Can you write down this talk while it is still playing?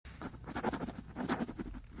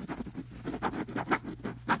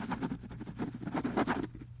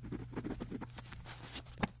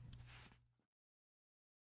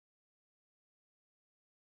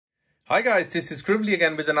Hi guys, this is Scribbly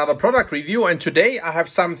again with another product review, and today I have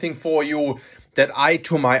something for you that I,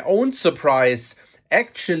 to my own surprise,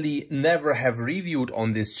 actually never have reviewed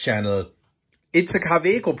on this channel. It's a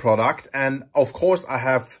Kaweco product, and of course I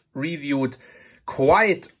have reviewed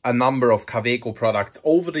quite a number of Kaweco products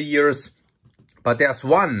over the years, but there's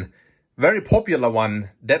one very popular one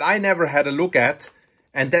that I never had a look at,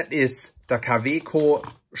 and that is the Kaweco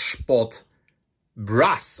Sport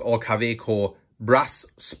Brass or Kaweco Brass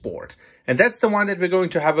Sport. And that's the one that we're going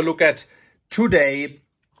to have a look at today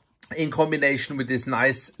in combination with this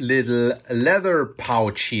nice little leather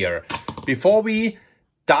pouch here. Before we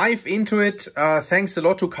dive into it, thanks a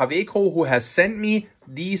lot to Kaweco who has sent me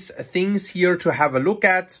these things here to have a look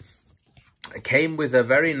at. It came with a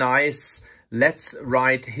very nice Let's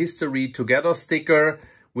Write History Together sticker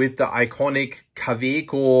with the iconic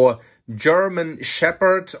Kaweco German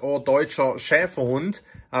Shepherd or Deutscher Schäferhund.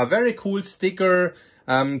 A very cool sticker.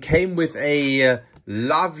 Came with a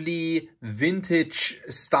lovely vintage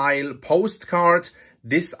style postcard.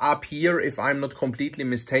 This up here, if I'm not completely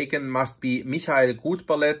mistaken, must be Michael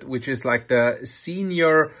Gutberlet, which is like the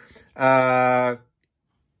senior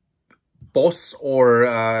boss or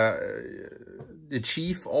the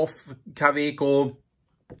chief of Kaweco.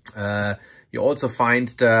 You also find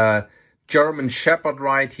the German Shepherd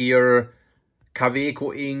right here,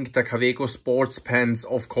 Kaweco ink, the Kaweco sports pens,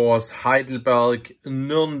 of course, Heidelberg,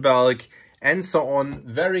 Nürnberg, and so on.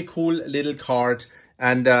 Very cool little card.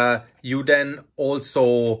 And you then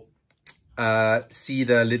also see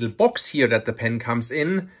the little box here that the pen comes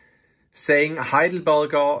in, saying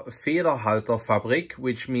Heidelberger Federhalterfabrik,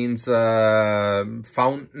 which means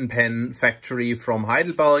fountain pen factory from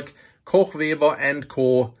Heidelberg, Koch-Weber and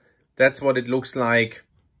Co. That's what it looks like,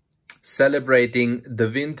 celebrating the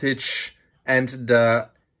vintage and the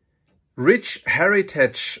rich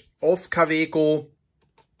heritage of Kaweco.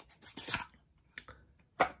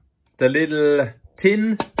 The little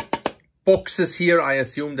tin boxes here, I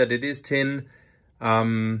assume that it is tin.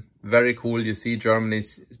 Very cool. You see Germany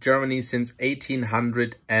since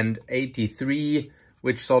 1883,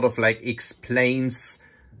 which sort of like explains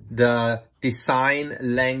the design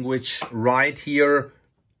language right here.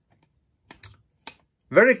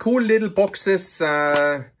 Very cool little boxes.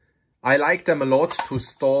 I like them a lot to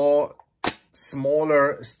store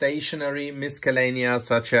smaller stationery miscellaneous,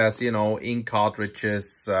 such as, you know, ink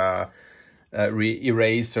cartridges,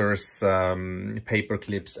 erasers, paper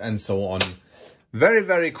clips, and so on. Very,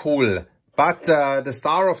 very cool. But the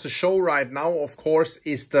star of the show right now, of course,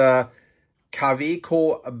 is the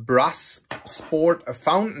Kaweco Brass Sport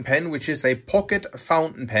fountain pen, which is a pocket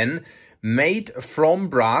fountain pen made from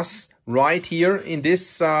brass right here in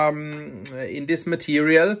this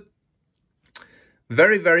material.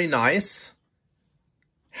 Very, very nice.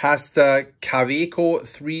 Has the Kaweco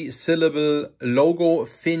 3-syllable logo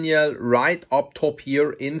finial right up top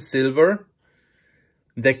here in silver.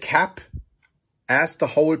 The cap, as the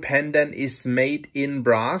whole pen then, is made in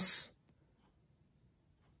brass.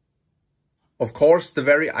 Of course, the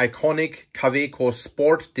very iconic Kaweco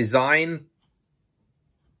Sport design.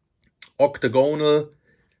 Octagonal,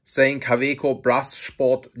 saying Kaweco Brass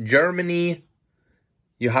Sport Germany.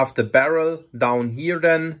 You have the barrel down here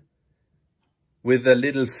then, with a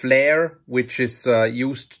little flare, which is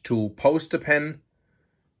used to post the pen.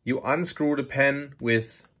 You unscrew the pen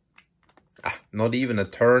with not even a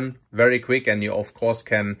turn, very quick, and you of course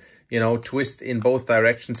can, you know, twist in both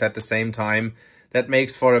directions at the same time. That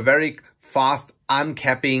makes for a very fast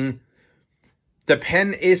uncapping. The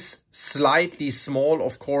pen is slightly small,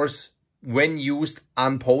 of course, when used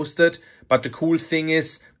unposted, but the cool thing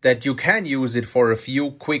is that you can use it for a few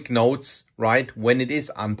quick notes, right, when it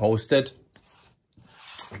is unposted.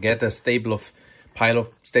 Get a stable of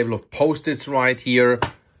post-its right here.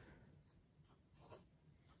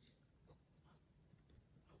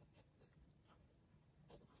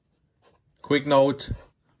 Quick note,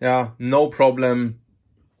 yeah, no problem.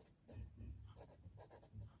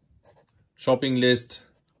 Shopping list.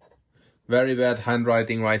 Very bad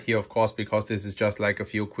handwriting right here, of course, because this is just like a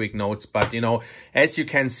few quick notes. But, you know, as you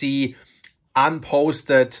can see,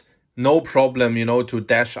 unposted, no problem, you know, to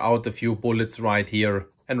dash out a few bullets right here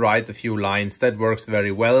and write a few lines. That works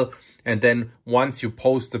very well. And then once you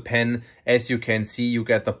post the pen, as you can see, you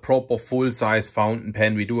get the proper full-size fountain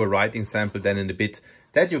pen. We do a writing sample then in a bit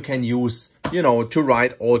that you can use, you know, to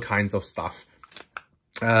write all kinds of stuff.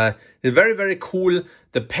 It's very, very cool.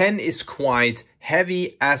 The pen is quite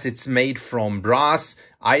heavy as it's made from brass.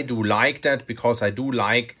 I do like that because I do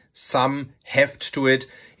like some heft to it.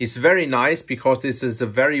 It's very nice because this is a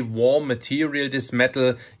very warm material, this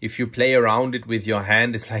metal. If you play around it with your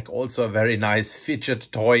hand, it's like also a very nice fidget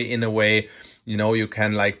toy in a way. You know, you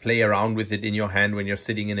can like play around with it in your hand when you're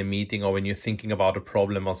sitting in a meeting or when you're thinking about a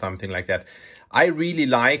problem or something like that. I really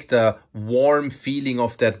like the warm feeling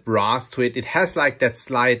of that brass to it. It has like that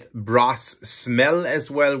slight brass smell as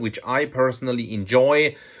well, which I personally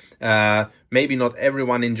enjoy. Maybe not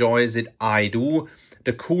everyone enjoys it. I do.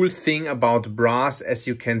 The cool thing about brass, as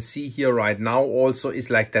you can see here right now also, is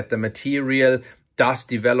like that the material does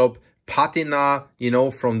develop patina, you know,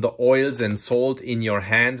 from the oils and salt in your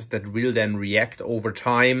hands that will then react over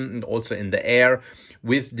time and also in the air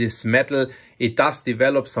with this metal. It does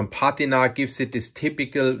develop some patina, gives it this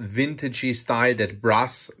typical vintagey style that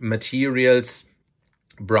brass materials,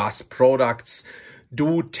 brass products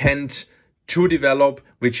do tend to develop,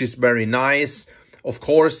 which is very nice. Of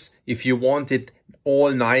course, if you want it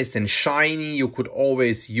all nice and shiny, you could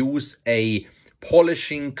always use a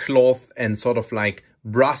polishing cloth and sort of like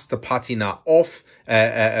brush the patina off,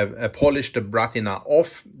 polish the patina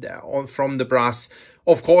off from the brass.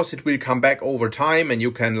 Of course, it will come back over time and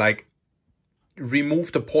you can like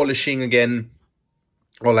remove the polishing again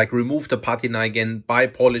or like remove the patina again by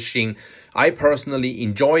polishing. I personally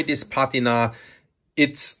enjoy this patina.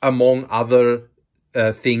 It's among other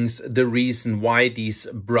things the reason why these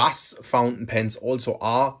brass fountain pens also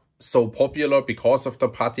are so popular, because of the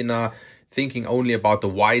patina. Thinking only about the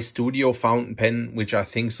Y Studio fountain pen, which I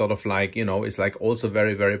think sort of like, you know, is like also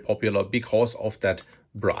very, very popular because of that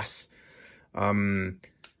brass.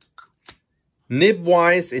 Nib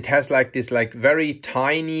wise, it has like this like very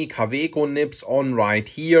tiny Kaweco nibs on right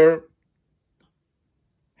here.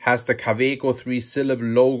 Has the Kaweco 3-syllable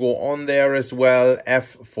logo on there as well.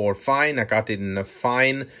 F for fine. I got it in a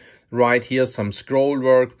fine. Right here, some scroll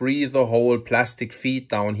work, breather hole, plastic feet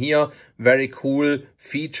down here. Very cool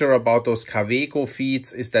feature about those Kaweco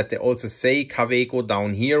feet is that they also say Kaweco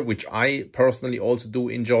down here, which I personally also do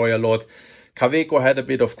enjoy a lot. Kaweco had a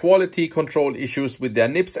bit of quality control issues with their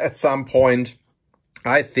nibs at some point.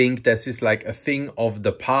 I think this is like a thing of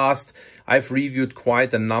the past. I've reviewed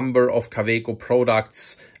quite a number of Kaweco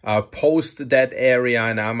products post that area,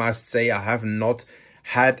 and I must say I have not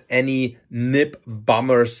had any nib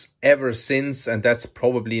bummers ever since, and that's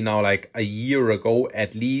probably now like a year ago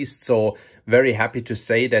at least. So very happy to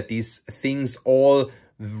say that these things all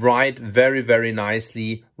write very, very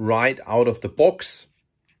nicely right out of the box.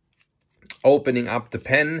 Opening up the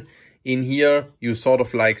pen, in here you sort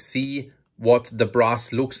of like see what the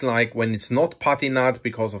brass looks like when it's not patinaed,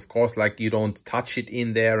 because of course like you don't touch it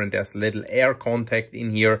in there and there's little air contact in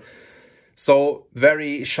here. So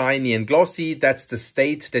very shiny and glossy. That's the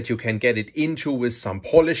state that you can get it into with some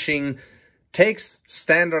polishing. Takes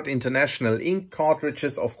standard international ink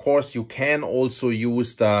cartridges. Of course, you can also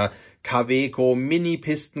use the Kaweco mini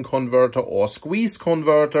piston converter or squeeze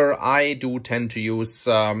converter. I do tend to use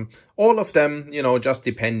all of them, you know, just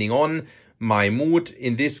depending on my mood.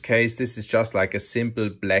 In this case, this is just like a simple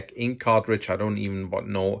black ink cartridge. I don't even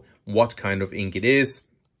know what kind of ink it is.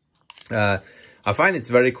 I find it's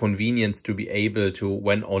very convenient to be able to,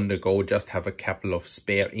 when on the go, just have a couple of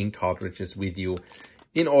spare ink cartridges with you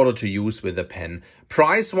in order to use with a pen.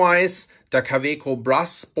 Price-wise, the Kaweco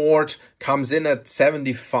Brass Sport comes in at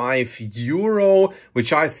 75 euro,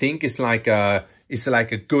 which I think is like a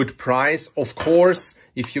good price. Of course,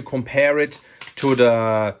 if you compare it to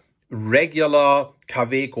the regular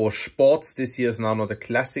Kaweco Sports, this year is now not a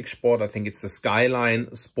classic Sport. I think it's the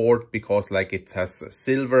Skyline Sport because like it has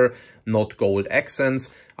silver, not gold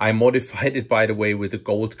accents. I modified it, by the way, with a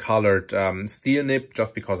gold colored steel nib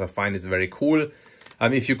just because I find it's very cool.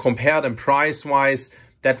 If you compare them price wise,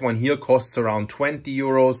 that one here costs around 20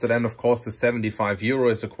 euros. So then of course the 75 euro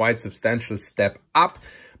is a quite substantial step up.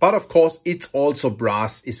 But of course, it's also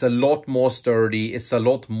brass. It's a lot more sturdy. It's a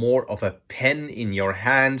lot more of a pen in your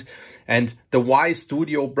hand. And the Y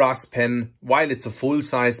Studio brass pen, while it's a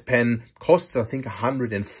full-size pen, costs, I think,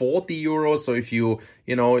 140 euros. So if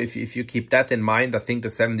you keep that in mind, I think the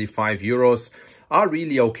 75 euros are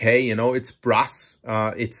really okay. You know, it's brass.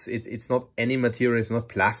 It's not any material. It's not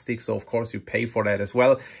plastic. So of course, you pay for that as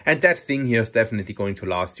well. And that thing here is definitely going to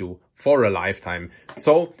last you for a lifetime.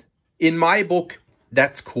 So in my book,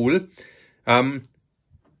 that's cool.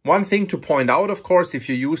 One thing to point out, of course, if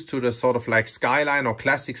you're used to the sort of like Skyline or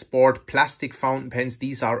Classic Sport plastic fountain pens,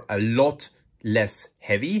 these are a lot less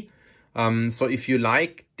heavy. So if you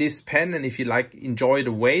like this pen and if you enjoy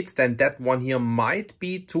the weight, then that one here might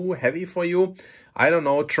be too heavy for you. I don't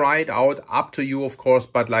know, try it out, up to you, of course,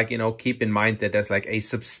 but like, you know, keep in mind that there's like a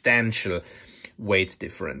substantial weight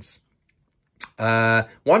difference.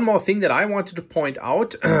 One more thing that I wanted to point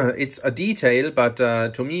out, it's a detail, but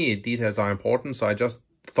to me details are important, so I just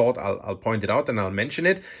thought I'll point it out and I'll mention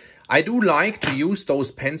it. I do like to use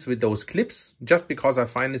those pens with those clips, just because I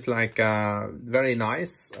find it's like very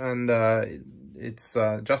nice, and it's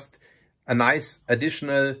just a nice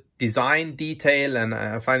additional design detail, and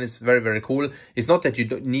I find it's very, very cool. It's not that you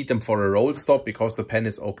don't need them for a roll stop, because the pen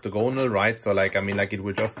is octagonal, right? So like, I mean, like it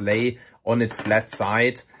will just lay on its flat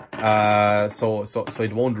side, so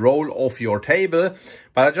it won't roll off your table.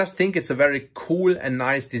 But I just think it's a very cool and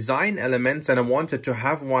nice design element, and I wanted to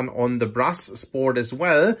have one on the Brass Sport as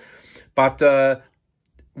well. But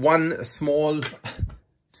one small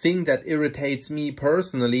thing that irritates me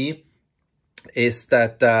personally is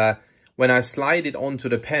that when I slide it onto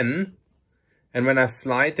the pen, and when I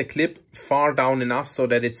slide the clip far down enough so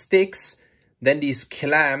that it sticks, then these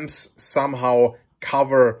clamps somehow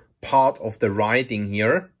cover part of the writing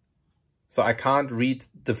here. So I can't read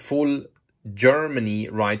the full Germany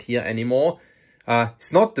right here anymore.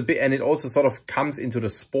 It's not the big, and it also sort of comes into the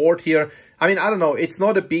sport here. I mean, I don't know, it's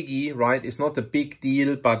not a biggie, right? It's not a big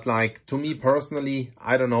deal, but like, to me personally,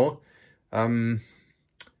 I don't know.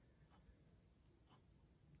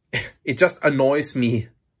 It just annoys me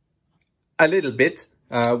a little bit,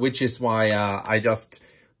 which is why I just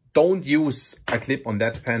don't use a clip on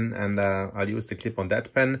that pen, and I'll use the clip on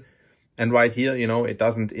that pen. And right here, you know, it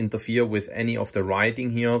doesn't interfere with any of the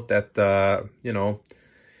writing here that, you know,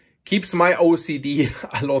 keeps my OCD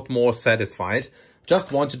a lot more satisfied.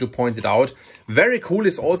 Just wanted to point it out. Very cool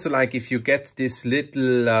is also like if you get this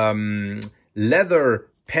little leather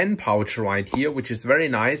pen pouch right here, which is very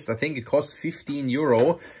nice. I think it costs 15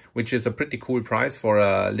 euro, which is a pretty cool price for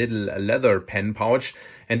a little leather pen pouch.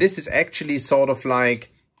 And this is actually sort of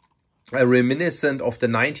like a reminiscent of the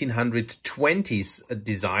 1920s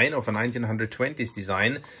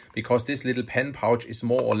design, because this little pen pouch is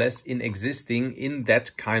more or less in existing in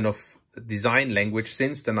that kind of design language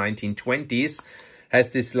since the 1920s.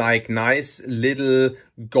 Has this like nice little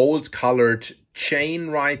gold colored chain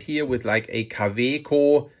right here with like a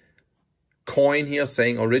Kaweco coin here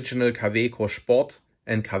saying original Kaweco Sport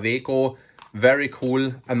and Kaweco. Very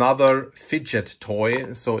cool. Another fidget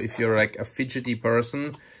toy. So if you're like a fidgety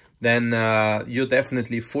person, then you're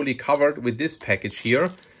definitely fully covered with this package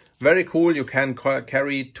here. Very cool. You can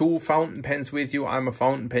carry 2 fountain pens with you. I'm a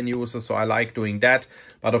fountain pen user, so I like doing that.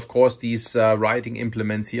 But of course, these writing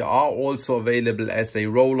implements here are also available as a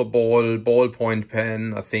rollerball, ballpoint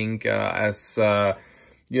pen, I think, as,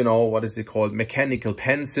 you know, what is it called? Mechanical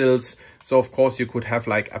pencils. So of course, you could have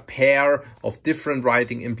like a pair of different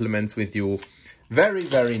writing implements with you. Very,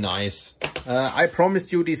 very nice. I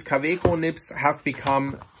promised you these Kaweco nibs have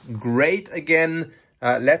become great again.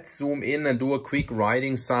 Let's zoom in and do a quick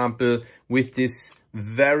writing sample with this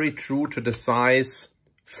very true to the size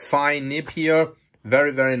fine nib here.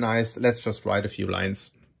 Very, very nice. Let's just write a few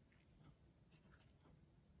lines.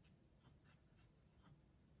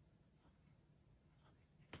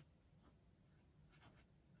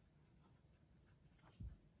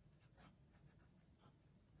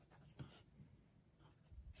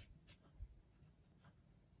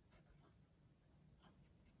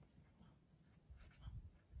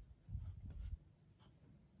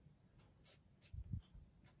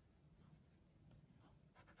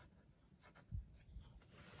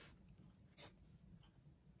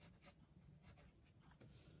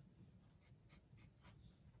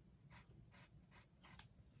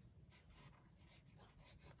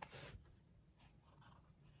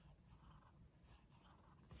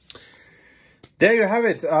 There you have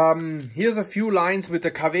it. Here's a few lines with the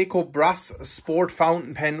Kaweco Brass Sport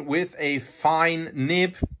fountain pen with a fine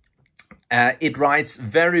nib. It writes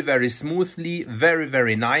very, very smoothly, very,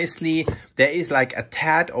 very nicely. There is like a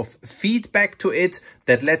tad of feedback to it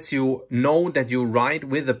that lets you know that you write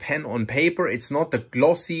with a pen on paper. It's not the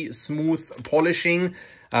glossy, smooth polishing.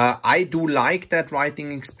 I do like that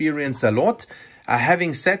writing experience a lot.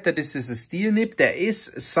 Having said that this is a steel nib, there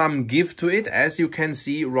is some give to it, as you can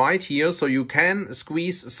see right here. So you can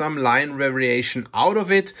squeeze some line variation out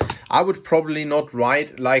of it. I would probably not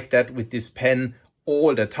write like that with this pen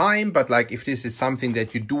all the time, but like if this is something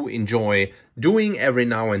that you do enjoy doing every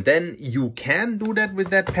now and then, you can do that with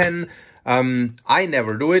that pen. I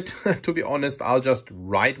never do it, to be honest. I'll just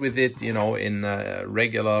write with it, you know, in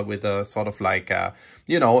regular with a sort of like,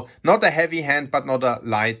 you know, not a heavy hand, but not a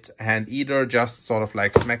light hand either. Just sort of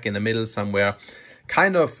like smack in the middle somewhere.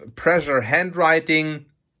 Kind of pressure handwriting.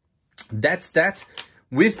 That's that.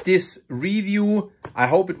 With this review, I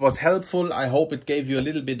hope it was helpful. I hope it gave you a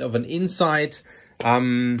little bit of an insight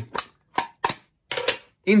into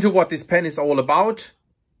what this pen is all about.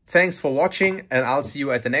 Thanks for watching, and I'll see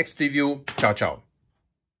you at the next review. Ciao, ciao.